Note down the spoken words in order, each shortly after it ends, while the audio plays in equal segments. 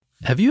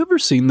Have you ever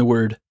seen the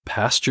word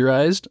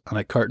pasteurized on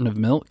a carton of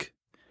milk?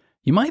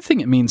 You might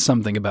think it means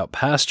something about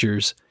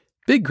pastures,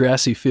 big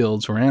grassy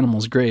fields where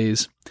animals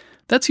graze.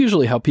 That's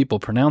usually how people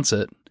pronounce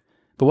it.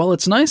 But while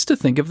it's nice to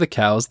think of the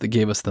cows that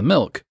gave us the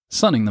milk,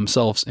 sunning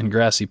themselves in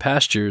grassy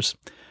pastures,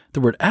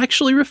 the word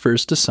actually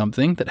refers to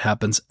something that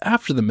happens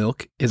after the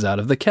milk is out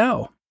of the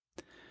cow.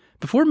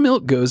 Before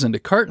milk goes into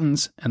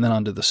cartons and then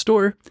onto the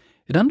store,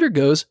 it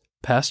undergoes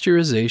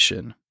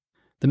pasteurization.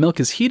 The milk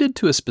is heated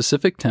to a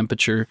specific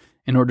temperature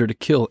in order to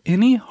kill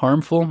any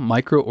harmful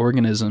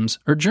microorganisms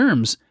or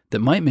germs that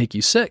might make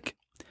you sick.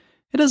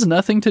 It has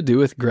nothing to do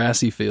with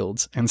grassy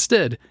fields.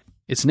 Instead,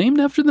 it's named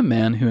after the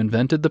man who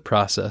invented the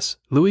process,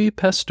 Louis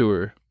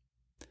Pasteur.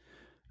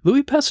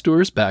 Louis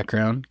Pasteur's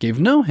background gave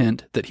no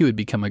hint that he would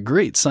become a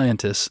great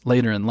scientist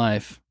later in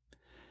life.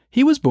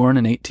 He was born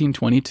in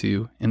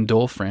 1822 in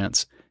Dole,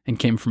 France, and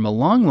came from a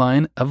long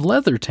line of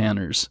leather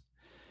tanners.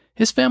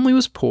 His family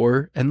was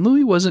poor, and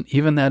Louis wasn't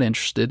even that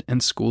interested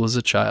in school as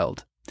a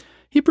child.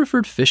 He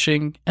preferred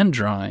fishing and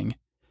drawing.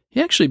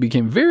 He actually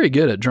became very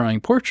good at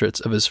drawing portraits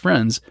of his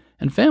friends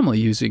and family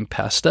using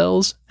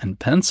pastels and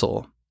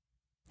pencil.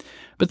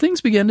 But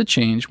things began to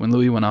change when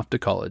Louis went off to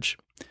college.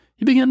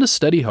 He began to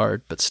study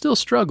hard, but still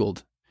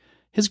struggled.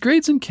 His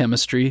grades in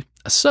chemistry,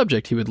 a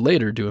subject he would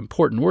later do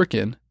important work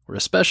in, were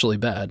especially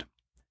bad.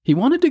 He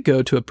wanted to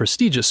go to a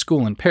prestigious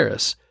school in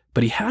Paris,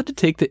 but he had to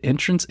take the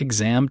entrance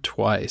exam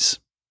twice.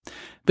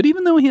 But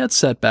even though he had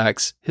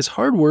setbacks, his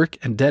hard work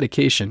and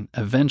dedication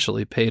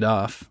eventually paid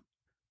off.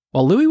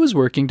 While Louis was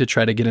working to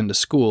try to get into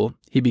school,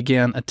 he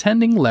began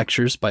attending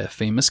lectures by a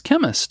famous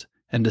chemist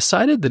and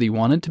decided that he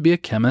wanted to be a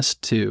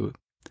chemist too.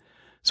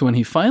 So when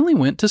he finally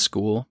went to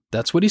school,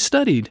 that's what he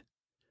studied.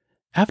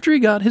 After he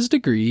got his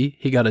degree,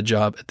 he got a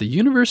job at the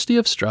University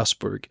of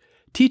Strasbourg,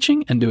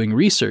 teaching and doing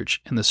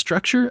research in the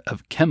structure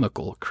of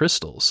chemical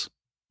crystals.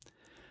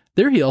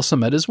 There he also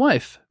met his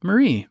wife,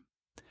 Marie.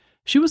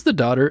 She was the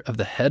daughter of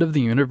the head of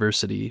the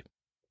university.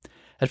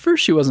 At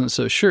first she wasn't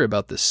so sure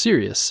about this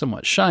serious,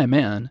 somewhat shy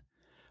man,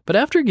 but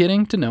after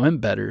getting to know him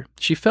better,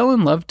 she fell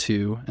in love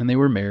too, and they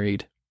were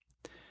married.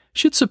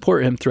 She'd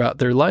support him throughout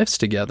their lives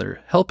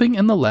together, helping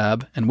in the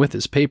lab and with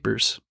his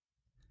papers.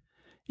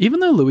 Even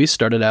though Louis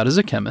started out as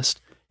a chemist,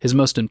 his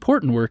most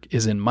important work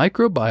is in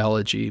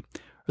microbiology,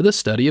 or the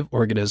study of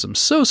organisms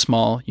so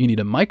small you need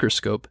a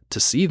microscope to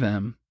see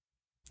them.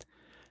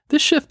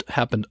 This shift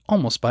happened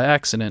almost by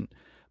accident,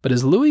 but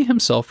as Louis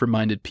himself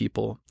reminded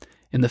people,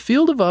 in the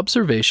field of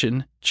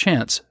observation,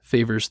 chance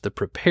favors the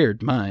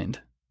prepared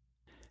mind.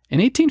 In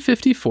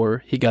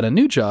 1854, he got a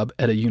new job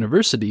at a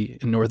university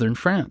in northern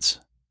France.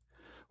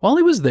 While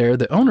he was there,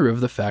 the owner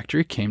of the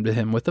factory came to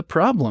him with a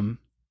problem.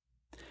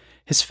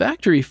 His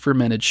factory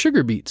fermented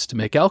sugar beets to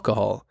make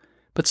alcohol,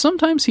 but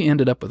sometimes he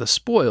ended up with a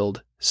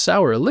spoiled,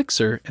 sour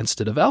elixir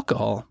instead of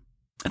alcohol.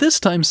 At this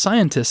time,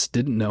 scientists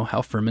didn't know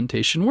how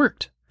fermentation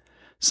worked.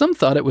 Some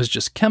thought it was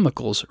just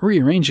chemicals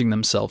rearranging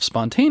themselves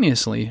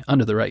spontaneously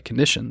under the right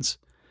conditions.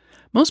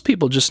 Most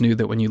people just knew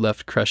that when you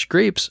left crushed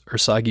grapes or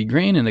soggy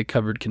grain in a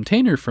covered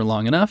container for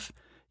long enough,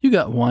 you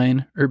got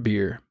wine or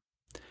beer.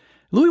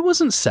 Louis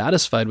wasn't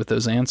satisfied with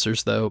those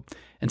answers, though,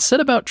 and set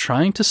about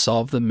trying to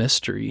solve the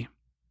mystery.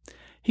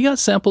 He got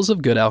samples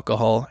of good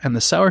alcohol and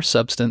the sour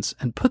substance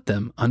and put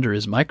them under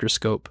his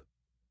microscope.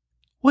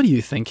 What do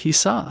you think he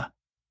saw?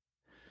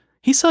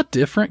 He saw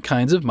different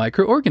kinds of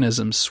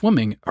microorganisms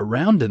swimming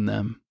around in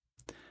them.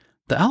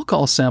 The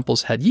alcohol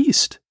samples had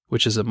yeast,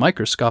 which is a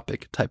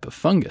microscopic type of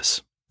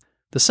fungus.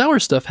 The sour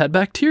stuff had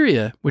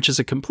bacteria, which is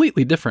a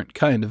completely different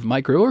kind of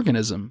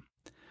microorganism.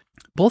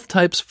 Both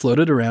types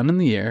floated around in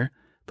the air,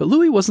 but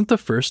Louis wasn't the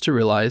first to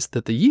realize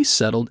that the yeast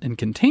settled in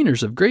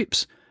containers of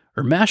grapes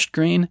or mashed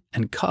grain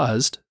and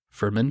caused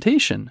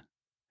fermentation.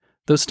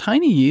 Those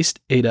tiny yeast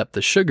ate up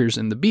the sugars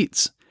in the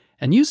beets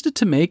and used it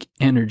to make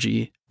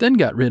energy, then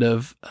got rid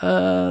of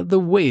the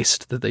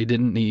waste that they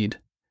didn't need.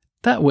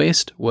 That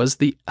waste was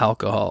the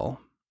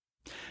alcohol.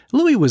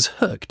 Louis was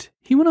hooked.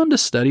 He went on to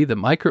study the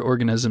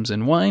microorganisms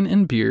in wine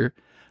and beer,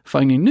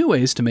 finding new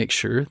ways to make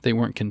sure they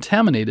weren't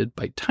contaminated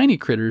by tiny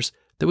critters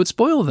that would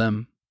spoil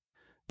them.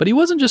 But he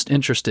wasn't just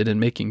interested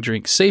in making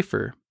drinks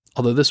safer,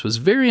 although this was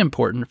very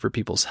important for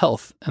people's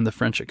health and the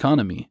French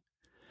economy.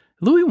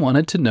 Louis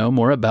wanted to know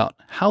more about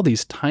how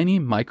these tiny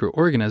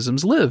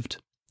microorganisms lived.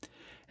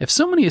 If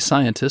so many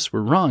scientists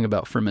were wrong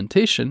about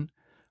fermentation,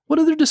 what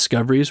other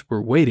discoveries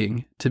were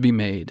waiting to be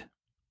made?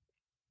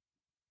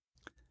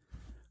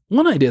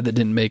 One idea that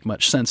didn't make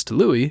much sense to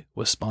Louis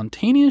was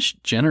spontaneous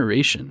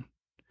generation.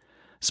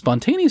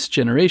 Spontaneous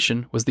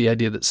generation was the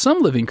idea that some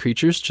living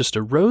creatures just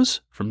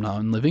arose from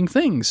non-living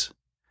things.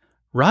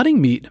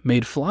 Rotting meat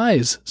made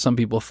flies, some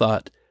people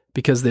thought,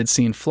 because they'd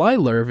seen fly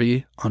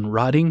larvae on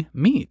rotting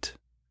meat.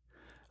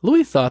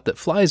 Louis thought that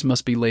flies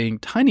must be laying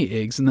tiny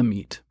eggs in the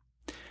meat.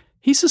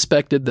 He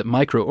suspected that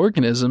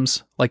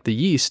microorganisms, like the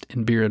yeast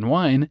in beer and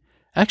wine,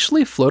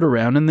 actually float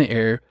around in the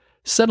air,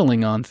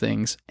 settling on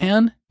things,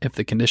 and, if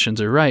the conditions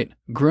are right,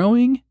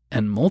 growing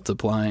and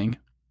multiplying.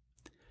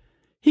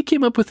 He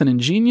came up with an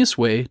ingenious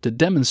way to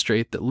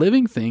demonstrate that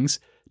living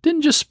things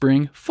didn't just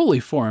spring fully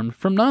formed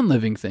from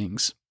non-living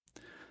things.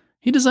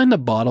 He designed a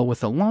bottle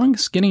with a long,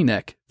 skinny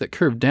neck that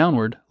curved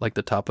downward like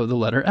the top of the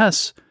letter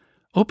S,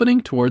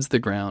 opening towards the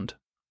ground.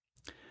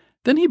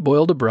 Then he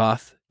boiled a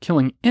broth,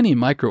 killing any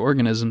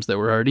microorganisms that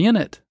were already in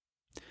it.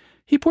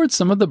 He poured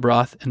some of the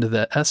broth into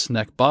the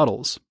S-neck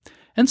bottles,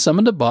 and some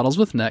into bottles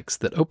with necks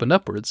that opened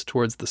upwards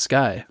towards the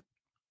sky.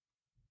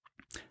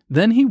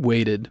 Then he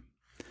waited.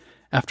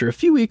 After a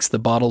few weeks, the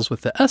bottles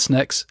with the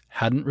S-necks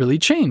hadn't really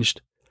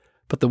changed,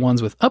 but the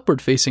ones with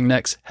upward-facing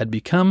necks had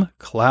become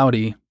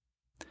cloudy.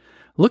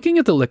 Looking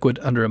at the liquid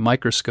under a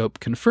microscope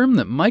confirmed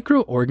that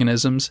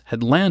microorganisms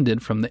had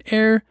landed from the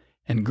air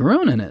and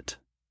grown in it.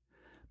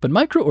 But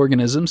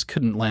microorganisms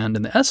couldn't land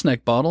in the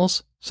S-neck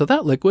bottles, so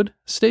that liquid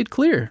stayed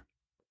clear.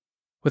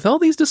 With all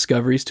these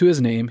discoveries to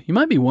his name, you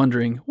might be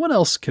wondering, what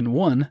else can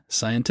one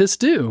scientist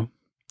do?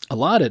 A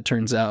lot, it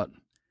turns out.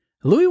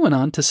 Louis went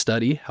on to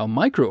study how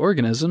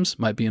microorganisms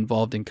might be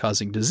involved in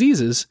causing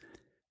diseases,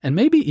 and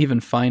maybe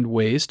even find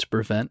ways to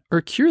prevent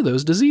or cure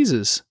those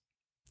diseases.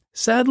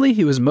 Sadly,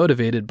 he was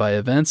motivated by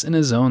events in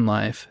his own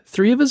life.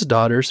 3 of his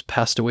daughters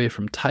passed away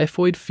from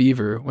typhoid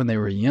fever when they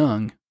were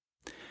young.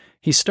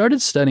 He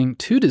started studying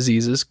 2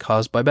 diseases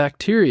caused by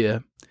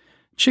bacteria: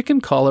 chicken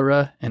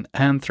cholera and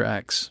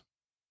anthrax.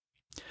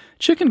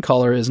 Chicken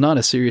cholera is not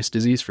a serious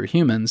disease for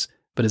humans,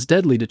 but is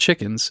deadly to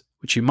chickens,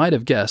 which you might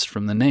have guessed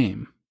from the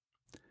name.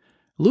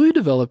 Louis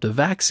developed a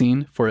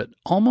vaccine for it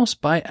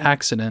almost by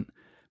accident,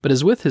 but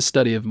as with his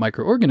study of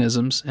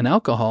microorganisms and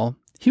alcohol,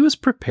 he was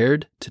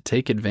prepared to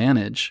take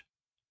advantage.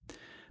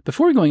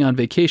 Before going on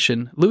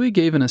vacation, Louis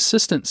gave an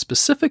assistant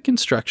specific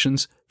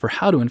instructions for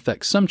how to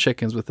infect some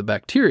chickens with the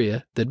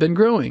bacteria that had been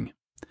growing.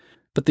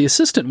 But the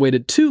assistant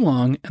waited too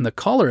long and the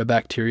cholera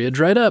bacteria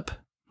dried up.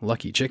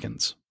 Lucky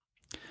chickens.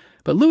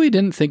 But Louis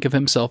didn't think of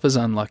himself as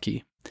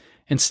unlucky.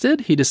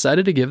 Instead, he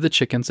decided to give the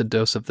chickens a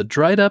dose of the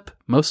dried up,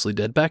 mostly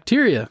dead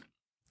bacteria.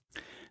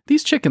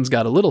 These chickens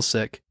got a little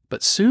sick,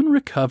 but soon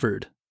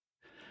recovered.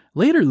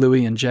 Later,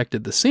 Louis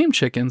injected the same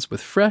chickens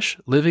with fresh,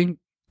 living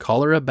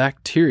cholera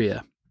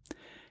bacteria.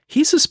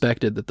 He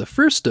suspected that the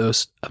first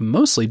dose of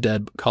mostly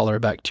dead cholera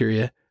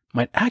bacteria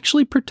might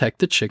actually protect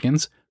the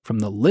chickens from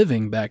the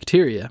living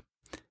bacteria.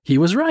 He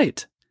was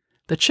right.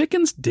 The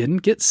chickens didn't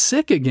get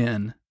sick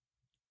again.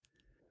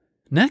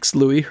 Next,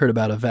 Louis heard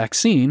about a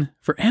vaccine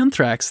for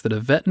anthrax that a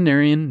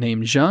veterinarian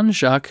named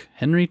Jean-Jacques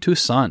Henri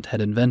Toussaint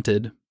had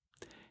invented.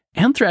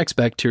 Anthrax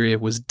bacteria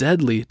was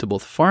deadly to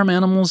both farm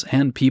animals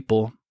and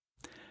people.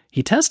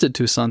 He tested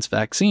Toussaint's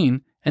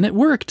vaccine, and it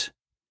worked.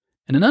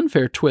 In an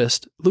unfair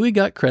twist, Louis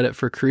got credit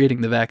for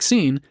creating the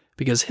vaccine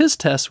because his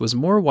test was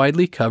more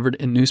widely covered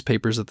in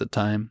newspapers at the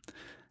time.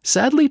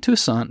 Sadly,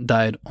 Toussaint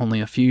died only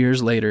a few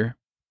years later.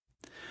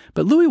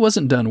 But Louis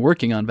wasn't done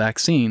working on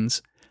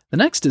vaccines. The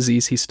next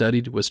disease he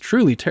studied was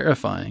truly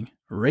terrifying: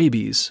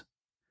 rabies.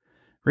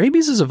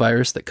 Rabies is a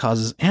virus that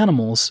causes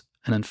animals,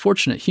 and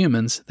unfortunate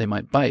humans they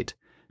might bite,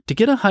 to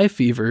get a high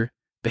fever,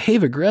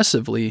 behave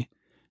aggressively,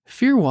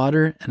 fear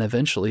water, and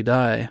eventually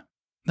die.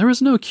 There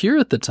was no cure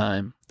at the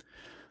time.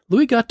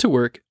 Louis got to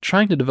work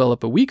trying to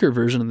develop a weaker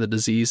version of the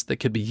disease that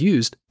could be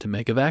used to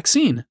make a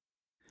vaccine.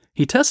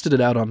 He tested it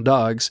out on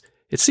dogs.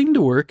 It seemed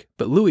to work,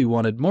 but Louis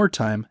wanted more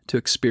time to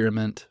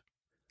experiment.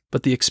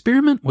 But the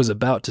experiment was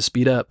about to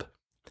speed up.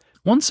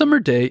 One summer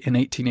day in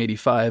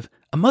 1885,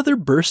 a mother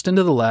burst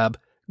into the lab,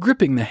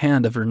 gripping the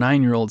hand of her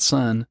 9-year-old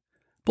son.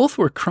 Both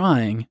were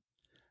crying.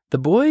 The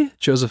boy,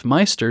 Joseph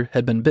Meister,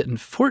 had been bitten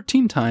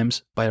 14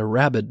 times by a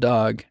rabid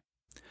dog.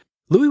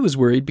 Louis was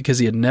worried because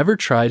he had never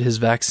tried his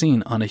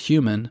vaccine on a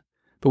human,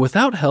 but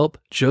without help,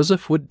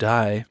 Joseph would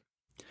die.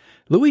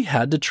 Louis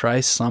had to try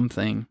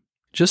something.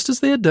 Just as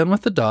they had done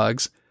with the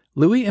dogs,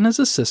 Louis and his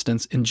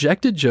assistants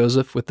injected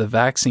Joseph with the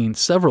vaccine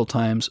several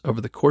times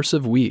over the course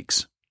of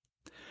weeks.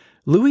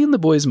 Louis and the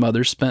boy's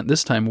mother spent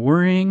this time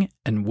worrying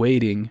and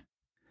waiting.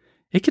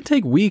 It can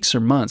take weeks or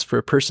months for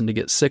a person to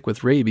get sick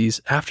with rabies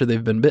after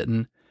they've been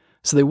bitten,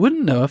 so they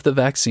wouldn't know if the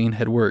vaccine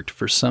had worked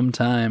for some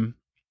time.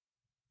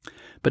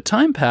 But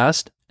time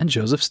passed, and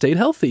Joseph stayed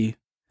healthy.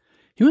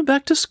 He went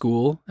back to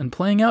school and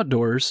playing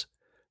outdoors,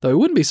 though I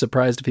wouldn't be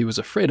surprised if he was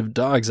afraid of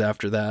dogs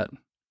after that.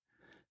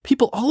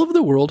 People all over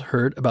the world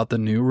heard about the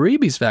new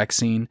rabies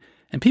vaccine,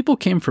 and people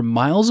came from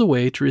miles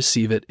away to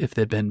receive it if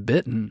they'd been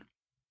bitten.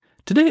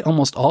 Today,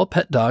 almost all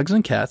pet dogs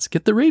and cats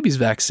get the rabies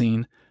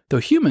vaccine, though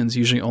humans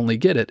usually only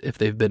get it if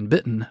they've been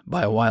bitten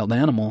by a wild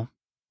animal.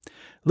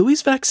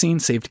 Louis' vaccine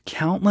saved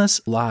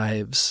countless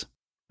lives.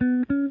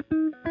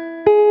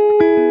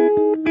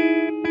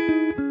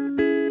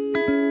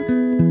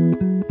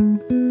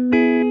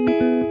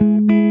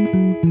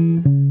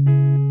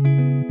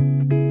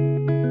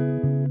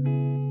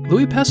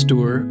 Louis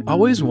Pasteur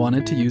always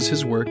wanted to use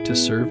his work to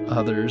serve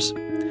others.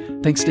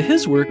 Thanks to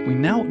his work, we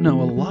now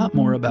know a lot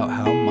more about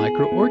how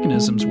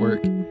microorganisms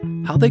work,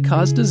 how they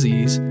cause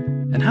disease,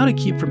 and how to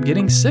keep from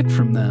getting sick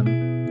from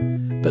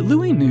them. But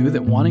Louis knew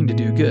that wanting to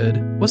do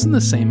good wasn't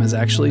the same as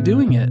actually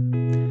doing it.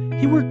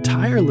 He worked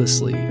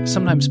tirelessly,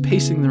 sometimes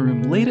pacing the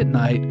room late at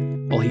night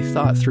while he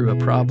thought through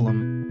a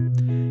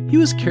problem. He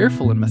was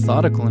careful and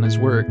methodical in his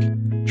work,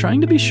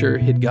 trying to be sure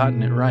he'd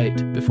gotten it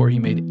right before he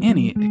made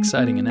any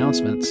exciting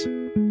announcements.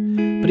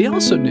 But he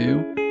also knew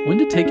when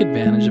to take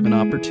advantage of an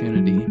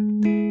opportunity.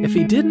 If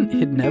he didn't,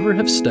 he'd never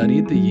have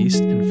studied the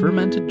yeast in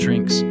fermented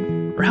drinks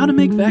or how to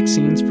make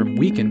vaccines from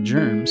weakened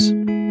germs.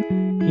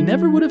 He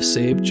never would have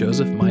saved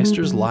Joseph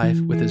Meister's life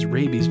with his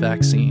rabies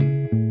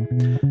vaccine.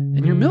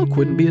 And your milk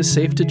wouldn't be as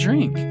safe to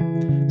drink.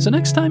 So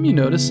next time you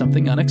notice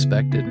something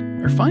unexpected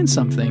or find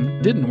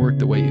something didn't work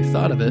the way you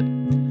thought of it,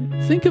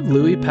 think of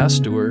Louis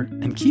Pasteur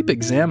and keep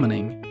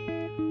examining.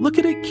 Look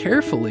at it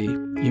carefully.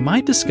 You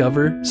might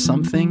discover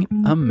something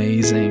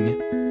amazing.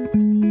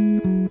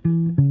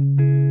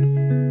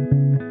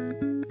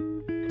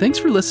 Thanks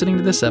for listening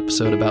to this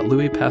episode about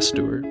Louis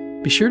Pasteur.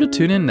 Be sure to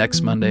tune in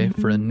next Monday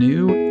for a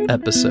new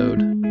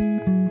episode.